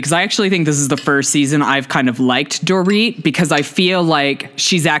very, because I actually think this is the first season I've kind of liked Dorit, because I feel like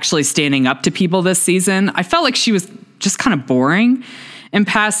she's actually standing up to people this season. I felt like she was just kind of boring in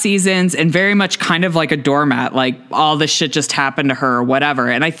past seasons and very much kind of like a doormat, like all this shit just happened to her or whatever.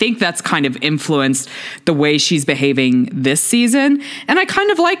 And I think that's kind of influenced the way she's behaving this season. And I kind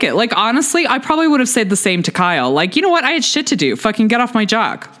of like it. Like, honestly, I probably would have said the same to Kyle. Like, you know what? I had shit to do. Fucking get off my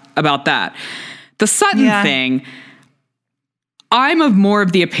jock about that. The Sutton thing, I'm of more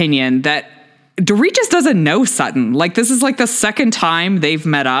of the opinion that Dorit just doesn't know Sutton. Like, this is like the second time they've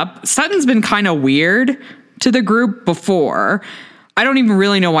met up. Sutton's been kind of weird to the group before. I don't even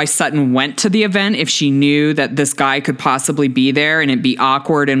really know why Sutton went to the event if she knew that this guy could possibly be there and it'd be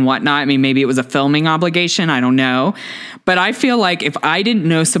awkward and whatnot. I mean, maybe it was a filming obligation. I don't know. But I feel like if I didn't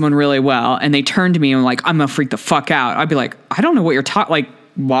know someone really well and they turned to me and were like, I'm going to freak the fuck out, I'd be like, I don't know what you're talking, like,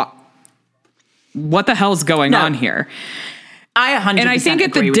 what the hell's going on here? I 100% And I think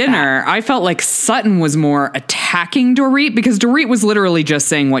at the that. dinner, I felt like Sutton was more attacking Dorit, because Dorit was literally just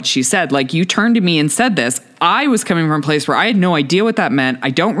saying what she said. Like, you turned to me and said this. I was coming from a place where I had no idea what that meant.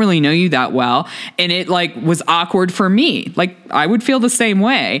 I don't really know you that well. And it like was awkward for me. Like, I would feel the same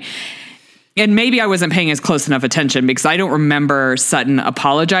way. And maybe I wasn't paying as close enough attention, because I don't remember Sutton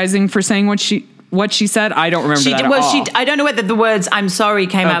apologizing for saying what she said. I don't remember that at all. I don't know whether the words "I'm sorry"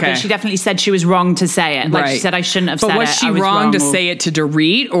 came out, but she definitely said she was wrong to say it. Like, she said, I shouldn't have said it. But was she wrong to say it to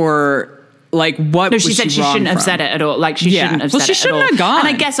Dorit, or like what? No, she said she shouldn't have said it at all. Like, she shouldn't have said it at all. Well, she shouldn't have gone. And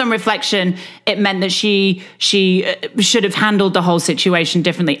I guess on reflection, it meant that she should have handled the whole situation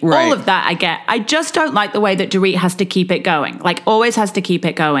differently. Right. All of that I get. I just don't like the way that Dorit has to keep it going. Like, always has to keep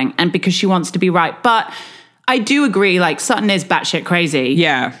it going, and because she wants to be right. But I do agree, like, Sutton is batshit crazy.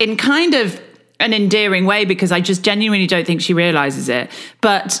 Yeah. In kind of an endearing way, because I just genuinely don't think she realizes it.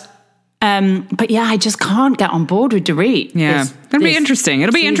 But yeah, I just can't get on board with Dorit. Yeah, it'll be interesting.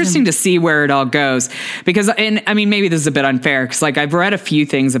 It'll be interesting to see where it all goes, because, and I mean, maybe this is a bit unfair, because like I've read a few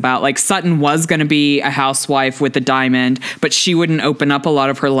things about, like, Sutton was going to be a housewife with the diamond, but she wouldn't open up a lot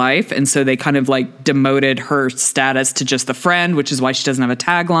of her life, and so they kind of like demoted her status to just the friend, which is why she doesn't have a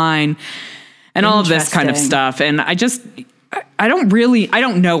tagline and all of this kind of stuff. And I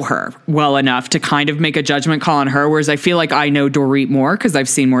don't know her well enough to kind of make a judgment call on her, whereas I feel like I know Dorit more because I've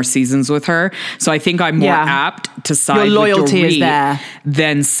seen more seasons with her. So I think I'm more apt to side with Dorit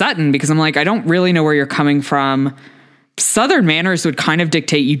than Sutton, because I'm like, I don't really know where you're coming from. Southern manners would kind of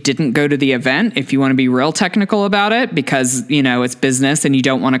dictate you didn't go to the event, if you want to be real technical about it, because, you know, it's business and you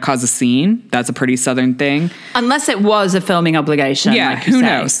don't want to cause a scene. That's a pretty Southern thing. Unless it was a filming obligation. Yeah, like who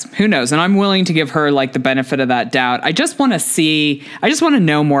knows? Who knows? And I'm willing to give her like the benefit of that doubt. I just want to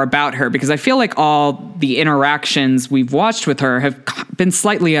know more about her, because I feel like all the interactions we've watched with her have been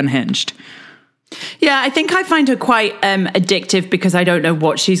slightly unhinged. Yeah, I think I find her quite addictive, because I don't know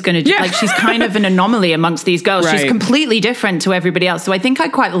what she's going to do. Yeah. Like, she's kind of an anomaly amongst these girls. Right. She's completely different to everybody else. So I think I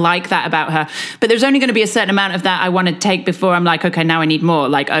quite like that about her. But there's only going to be a certain amount of that I want to take before I'm like, okay, now I need more.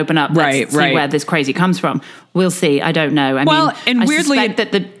 Like, open up. Let's see where this crazy comes from. We'll see. I don't know. I suspect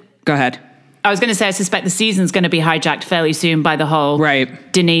that Go ahead. I was going to say, I suspect the season's going to be hijacked fairly soon by the whole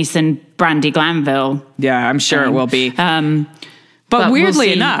Denise and Brandi Glanville. Yeah, I'm sure it will be. But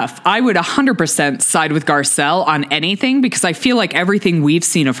weirdly enough, I would 100% side with Garcelle on anything, because I feel like everything we've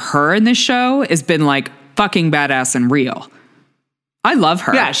seen of her in this show has been like fucking badass and real. I love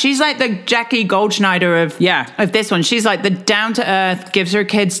her. Yeah, she's like the Jackie Goldschneider of this one. She's like the down to earth, gives her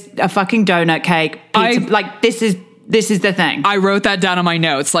kids a fucking donut cake. Pizza, this is the thing. I wrote that down on my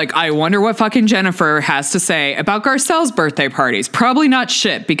notes. Like, I wonder what fucking Jennifer has to say about Garcelle's birthday parties. Probably not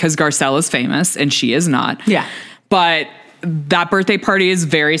shit, because Garcelle is famous and she is not. Yeah. But that birthday party is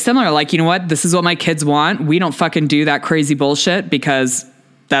very similar. Like, you know what? This is what my kids want. We don't fucking do that crazy bullshit, because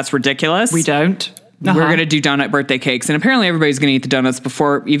that's ridiculous. We don't. We're going to do donut birthday cakes. And apparently everybody's going to eat the donuts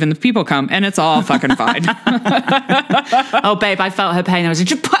before even the people come. And it's all fucking fine. Oh, babe, I felt her pain. I was like,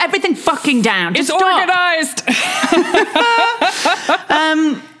 just put everything fucking down. Just it's organized.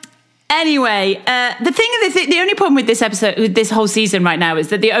 Anyway, the only problem with this episode, with this whole season right now, is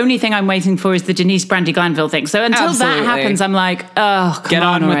that the only thing I'm waiting for is the Denise Brandi Glanville thing. So until that happens, I'm like, oh, get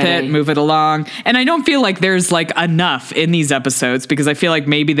on with it, move it along. And I don't feel like there's like enough in these episodes, because I feel like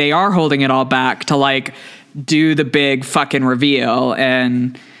maybe they are holding it all back to like do the big fucking reveal,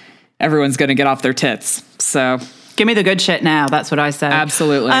 and everyone's going to get off their tits. So give me the good shit now. That's what I say.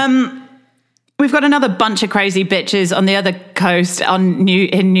 Absolutely. We've got another bunch of crazy bitches on the other coast in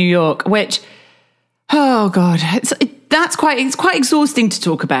New York, which, oh God, it's quite exhausting to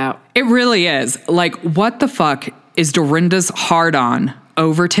talk about. It really is. Like, what the fuck is Dorinda's hard-on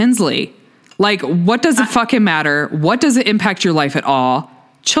over Tinsley. Like, what does it fucking matter? What does it impact your life at all?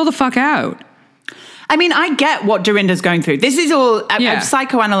 Chill the fuck out. I mean, I get what Dorinda's going through. This is all, I've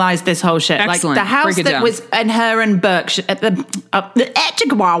psychoanalyzed this whole shit. Excellent. Like the house that was, and her and Berkshire,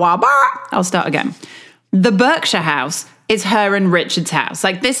 I'll start again. The Berkshire house is her and Richard's house.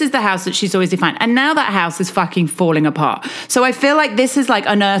 Like, this is the house that she's always defined. And now that house is fucking falling apart. So I feel like this has like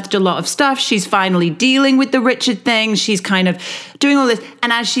unearthed a lot of stuff. She's finally dealing with the Richard thing. She's kind of doing all this.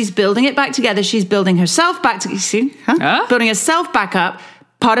 And as she's building it back together, she's building herself back to, building herself back up.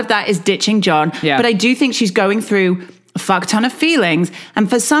 Part of that is ditching John. Yeah. But I do think she's going through a fuck ton of feelings. And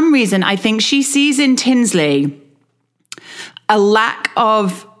for some reason, I think she sees in Tinsley a lack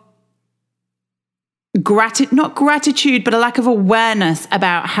of not gratitude, but a lack of awareness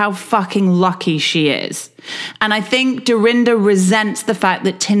about how fucking lucky she is. And I think Dorinda resents the fact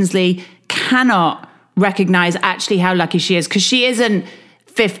that Tinsley cannot recognize actually how lucky she is, because she isn't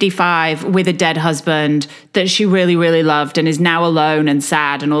 55 with a dead husband that she really, really loved and is now alone and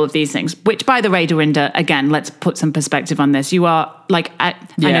sad and all of these things, which, by the way, Dorinda, again, let's put some perspective on this. You are like, I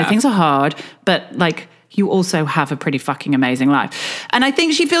know things are hard, but like, you also have a pretty fucking amazing life. And I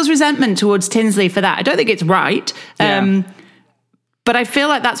think she feels resentment towards Tinsley for that. I don't think it's right. But I feel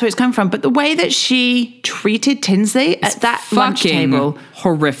like that's where it's come from. But the way that she treated Tinsley at that lunch table,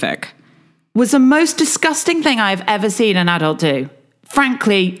 horrific, was the most disgusting thing I've ever seen an adult do.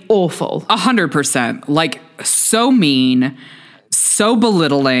 Frankly, awful. 100%. Like, so mean, so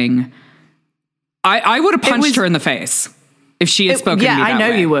belittling. I would have punched her in the face if she had spoken to me that way. Yeah, I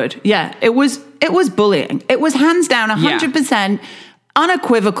know you would. Yeah, it was bullying. It was hands down 100%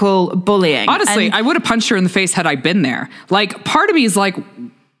 unequivocal bullying. Honestly, I would have punched her in the face had I been there. Like, part of me is like,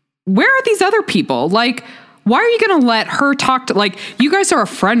 where are these other people? Like, why are you going to let her talk to, like, you guys are a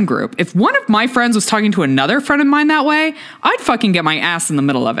friend group. If one of my friends was talking to another friend of mine that way, I'd fucking get my ass in the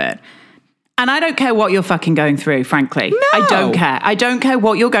middle of it. And I don't care what you're fucking going through, frankly. No. I don't care. I don't care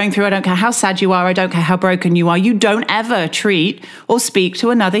what you're going through. I don't care how sad you are. I don't care how broken you are. You don't ever treat or speak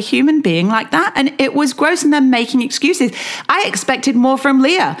to another human being like that. And it was gross, and they're making excuses. I expected more from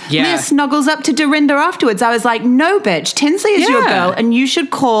Leah. Yeah. Leah snuggles up to Dorinda afterwards. I was like, no, bitch, Tinsley is your girl, and you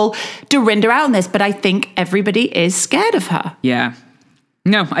should call Dorinda out on this. But I think everybody is scared of her. Yeah.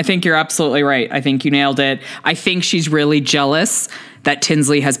 No, I think you're absolutely right. I think you nailed it. I think she's really jealous that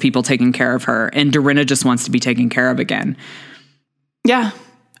Tinsley has people taking care of her, and Dorinda just wants to be taken care of again. Yeah.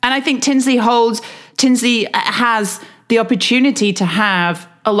 And I think Tinsley has the opportunity to have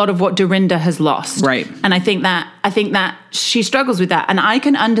a lot of what Dorinda has lost. Right. And I think that she struggles with that. And I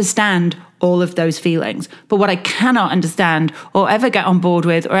can understand all of those feelings. But what I cannot understand or ever get on board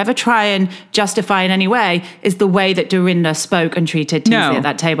with or ever try and justify in any way is the way that Dorinda spoke and treated Tinsley at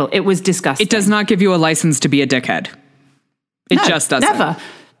that table. It was disgusting. It does not give you a license to be a dickhead. It just doesn't. Never.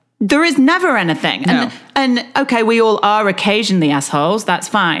 There is never anything. No. And okay, we all are occasionally assholes. That's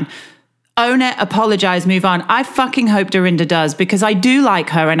fine. Own it, apologize, move on. I fucking hope Dorinda does, because I do like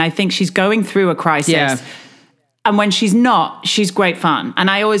her and I think she's going through a crisis. Yeah. And when she's not, she's great fun. And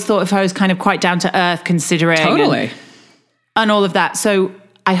I always thought of her as kind of quite down to earth, considering. Totally. And all of that. So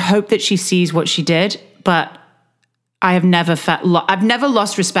I hope that she sees what she did, but I've never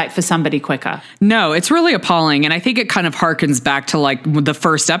lost respect for somebody quicker. No, it's really appalling. And I think it kind of harkens back to like the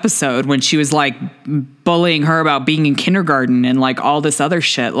first episode when she was like bullying her about being in kindergarten and like all this other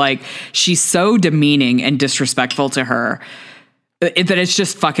shit. Like, she's so demeaning and disrespectful to her that it's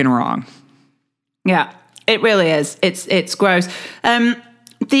just fucking wrong. Yeah, it really is. It's gross.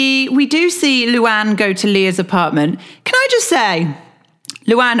 We do see Luann go to Leah's apartment. Can I just say,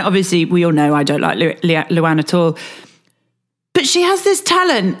 Luann, obviously we all know I don't like Luann at all. But she has this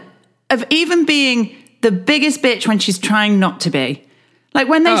talent of even being the biggest bitch when she's trying not to be. Like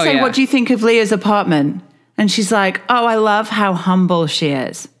when they say, what do you think of Leah's apartment? And she's like, oh, I love how humble she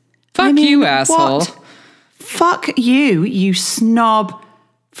is. Fuck you, asshole. What? Fuck you, you snob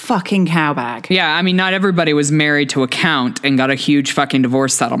fucking cowbag. Yeah, I mean, not everybody was married to a count and got a huge fucking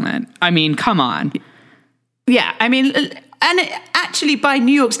divorce settlement. I mean, come on. Yeah, I mean... And actually, by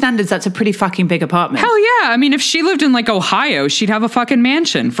New York standards, that's a pretty fucking big apartment. Hell yeah. I mean, if she lived in like Ohio, she'd have a fucking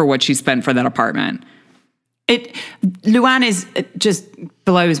mansion for what she spent for that apartment. Luann just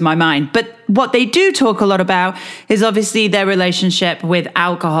blows my mind. But what they do talk a lot about is obviously their relationship with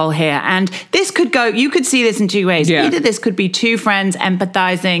alcohol here. And this could go, you could see this in two ways. Yeah. Either this could be two friends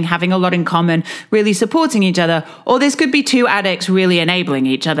empathizing, having a lot in common, really supporting each other, or this could be two addicts really enabling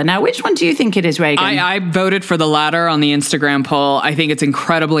each other. Now, which one do you think it is, Reagan? I voted for the latter on the Instagram poll. I think it's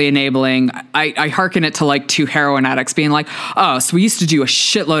incredibly enabling. I hearken it to like two heroin addicts being like, oh, so we used to do a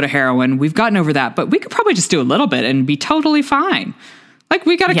shitload of heroin. We've gotten over that, but we could probably just do a little bit and be totally fine. Like,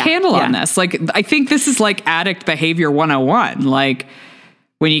 we got a candle on this. Like, I think this is like addict behavior 101. Like,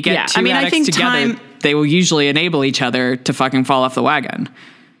 when you get two addicts together, they will usually enable each other to fucking fall off the wagon.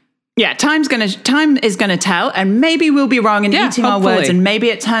 Yeah, time is gonna tell, and maybe we'll be wrong in eating our words, and maybe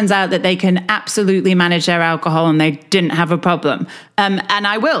it turns out that they can absolutely manage their alcohol and they didn't have a problem. And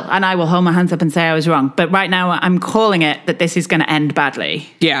I will hold my hands up and say I was wrong. But right now, I'm calling it that this is going to end badly.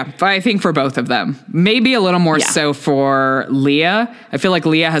 Yeah, I think for both of them, maybe a little more so for Leah. I feel like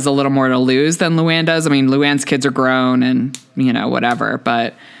Leah has a little more to lose than Luann does. I mean, Luann's kids are grown and whatever,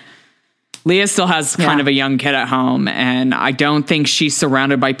 but Leah still has kind of a young kid at home, and I don't think she's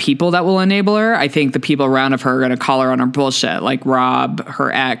surrounded by people that will enable her. I think the people around of her are going to call her on her bullshit, like Rob,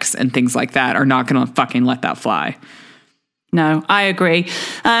 her ex, and things like that are not going to fucking let that fly. No, I agree.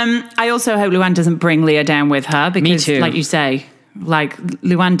 I also hope Luann doesn't bring Leah down with her because, Me too. Like you say, like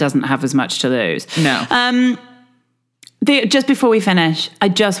Luann doesn't have as much to lose. No. Just before we finish, I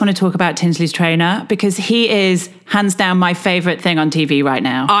just want to talk about Tinsley's trainer because he is hands down my favorite thing on TV right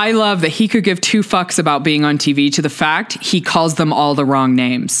now. I love that he could give two fucks about being on TV to the fact he calls them all the wrong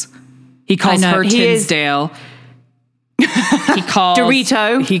names. He calls her Tinsdale. He calls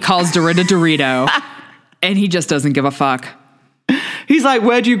Dorito. He calls Dorita Dorito. And he just doesn't give a fuck. He's like,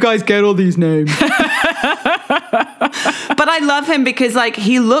 where do you guys get all these names? But I love him because like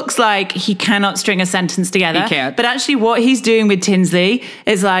he looks like he cannot string a sentence together. He can't. But actually what he's doing with Tinsley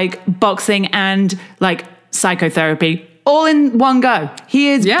is like boxing and like psychotherapy all in one go. He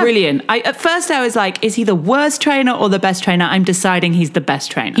is brilliant. At first I was like, is he the worst trainer or the best trainer? I'm deciding he's the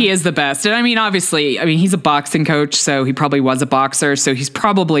best trainer. He is the best. And I mean, obviously, he's a boxing coach, so he probably was a boxer. So he's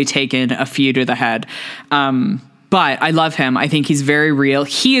probably taken a few to the head. But I love him. I think he's very real.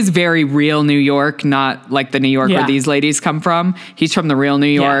 He is very real New York, not like the New York where these ladies come from. He's from the real New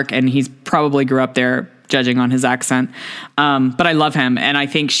York, and he's probably grew up there, judging on his accent. But I love him, and I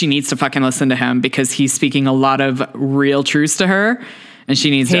think she needs to fucking listen to him because he's speaking a lot of real truths to her, and she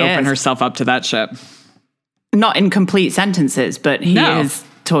needs to open herself up to that shit. Not in complete sentences, but he is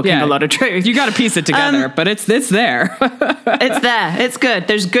talking a lot of truth. You got to piece it together, but it's there. It's there. It's good.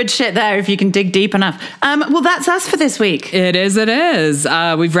 There's good shit there if you can dig deep enough. Well, that's us for this week. It is.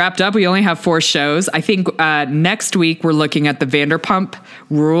 We've wrapped up. We only have 4 shows. I think next week we're looking at the Vanderpump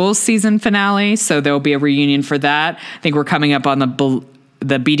Rules season finale, so there'll be a reunion for that. I think we're coming up on the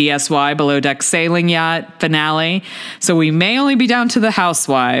BDSY, Below Deck Sailing Yacht finale, so we may only be down to the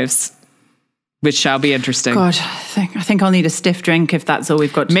Housewives, which shall be interesting. God, I think I'll need a stiff drink if that's all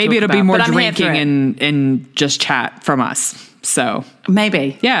we've got to Maybe talk it'll be more but drinking and just chat from us. So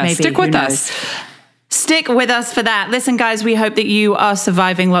maybe. Stick with us. Stick with us for that. Listen, guys, we hope that you are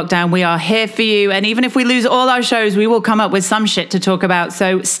surviving lockdown. We are here for you. And even if we lose all our shows, we will come up with some shit to talk about.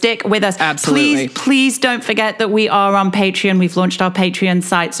 So stick with us. Absolutely. Please don't forget that we are on Patreon. We've launched our Patreon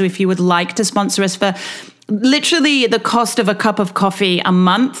site. So if you would like to sponsor us for literally the cost of a cup of coffee a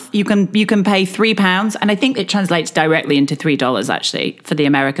month, you can pay £3, and I think it translates directly into $3 actually for the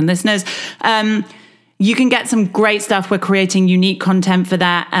American listeners. You can get some great stuff. We're creating unique content for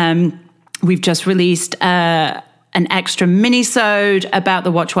that. We've just released an extra mini-sode about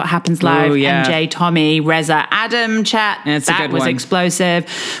the Watch What Happens Live, MJ, Tommy, Reza, Adam chat. That was explosive.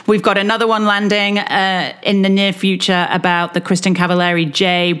 We've got another one landing in the near future about the Kristen Cavallari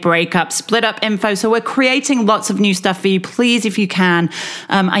Jay breakup, split up info. So we're creating lots of new stuff for you. Please, if you can.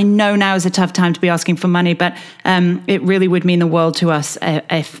 I know now is a tough time to be asking for money, but it really would mean the world to us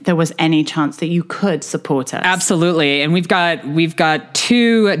if there was any chance that you could support us. Absolutely. And we've got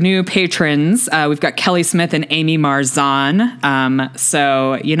 2 new patrons. We've got Kelly Smith and Amy Marzan.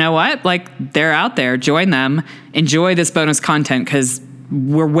 So you know what? Like, they're out there. Join them. Enjoy this bonus content because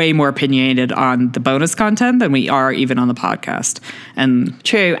we're way more opinionated on the bonus content than we are even on the podcast. And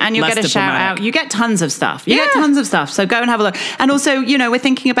true. And you'll get a shout out. You get tons of stuff. Get tons of stuff. So go and have a look. And also, we're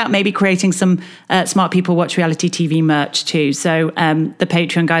thinking about maybe creating some Smart People Watch Reality TV merch too. So the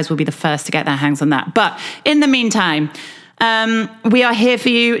Patreon guys will be the first to get their hands on that. But in the meantime, we are here for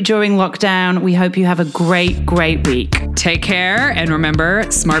you during lockdown. We hope you have a great, great week. Take care. And remember,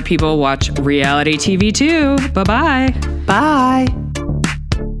 smart people watch reality TV too. Bye-bye. Bye.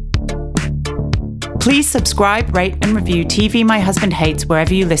 Please subscribe, rate, and review TV My Husband Hates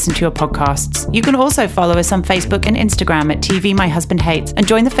wherever you listen to your podcasts. You can also follow us on Facebook and Instagram at TV My Husband Hates and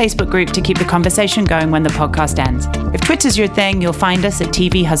join the Facebook group to keep the conversation going when the podcast ends. If Twitter's your thing, you'll find us at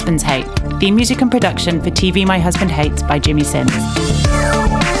TV Husbands Hate. Theme music and production for TV My Husband Hates by Jimmy Sims.